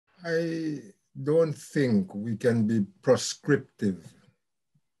I don't think we can be prescriptive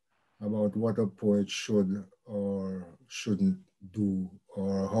about what a poet should or shouldn't do,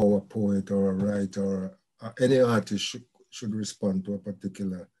 or how a poet or a writer or any artist should respond to a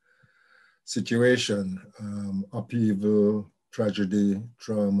particular situation, upheaval, tragedy,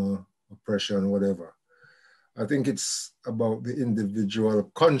 trauma, oppression, whatever. I think it's about the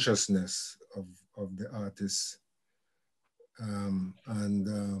individual consciousness of the artist, and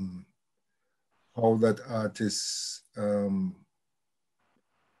how that artist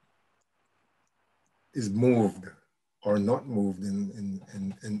is moved or not moved in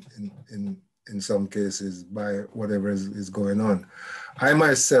some cases by whatever is going on. I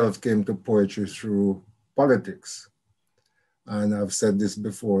myself came to poetry through politics. And I've said this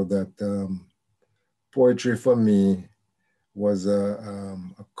before, that poetry for me was a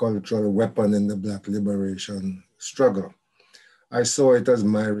cultural weapon in the Black liberation struggle. I saw it as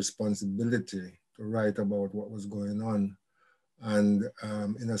my responsibility to write about what was going on. And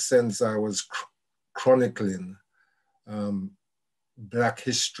in a sense, I was chronicling Black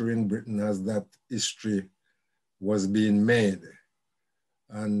history in Britain as that history was being made.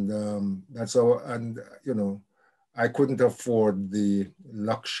 And that's how, and you know, I couldn't afford the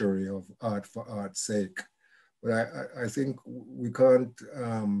luxury of art for art's sake. But I think we can't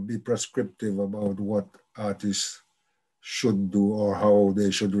be prescriptive about what artists should do or how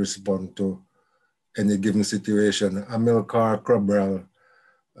they should respond to any given situation. Amilcar Cabral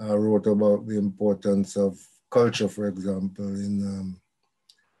wrote about the importance of culture, for example, in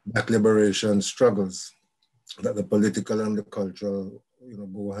Black liberation struggles, that the political and the cultural, you know,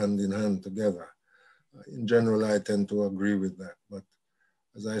 go hand in hand together. In general, I tend to agree with that. But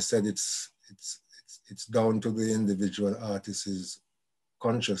as I said, it's down to the individual artist's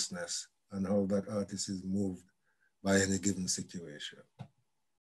consciousness and how that artist is moved by any given situation.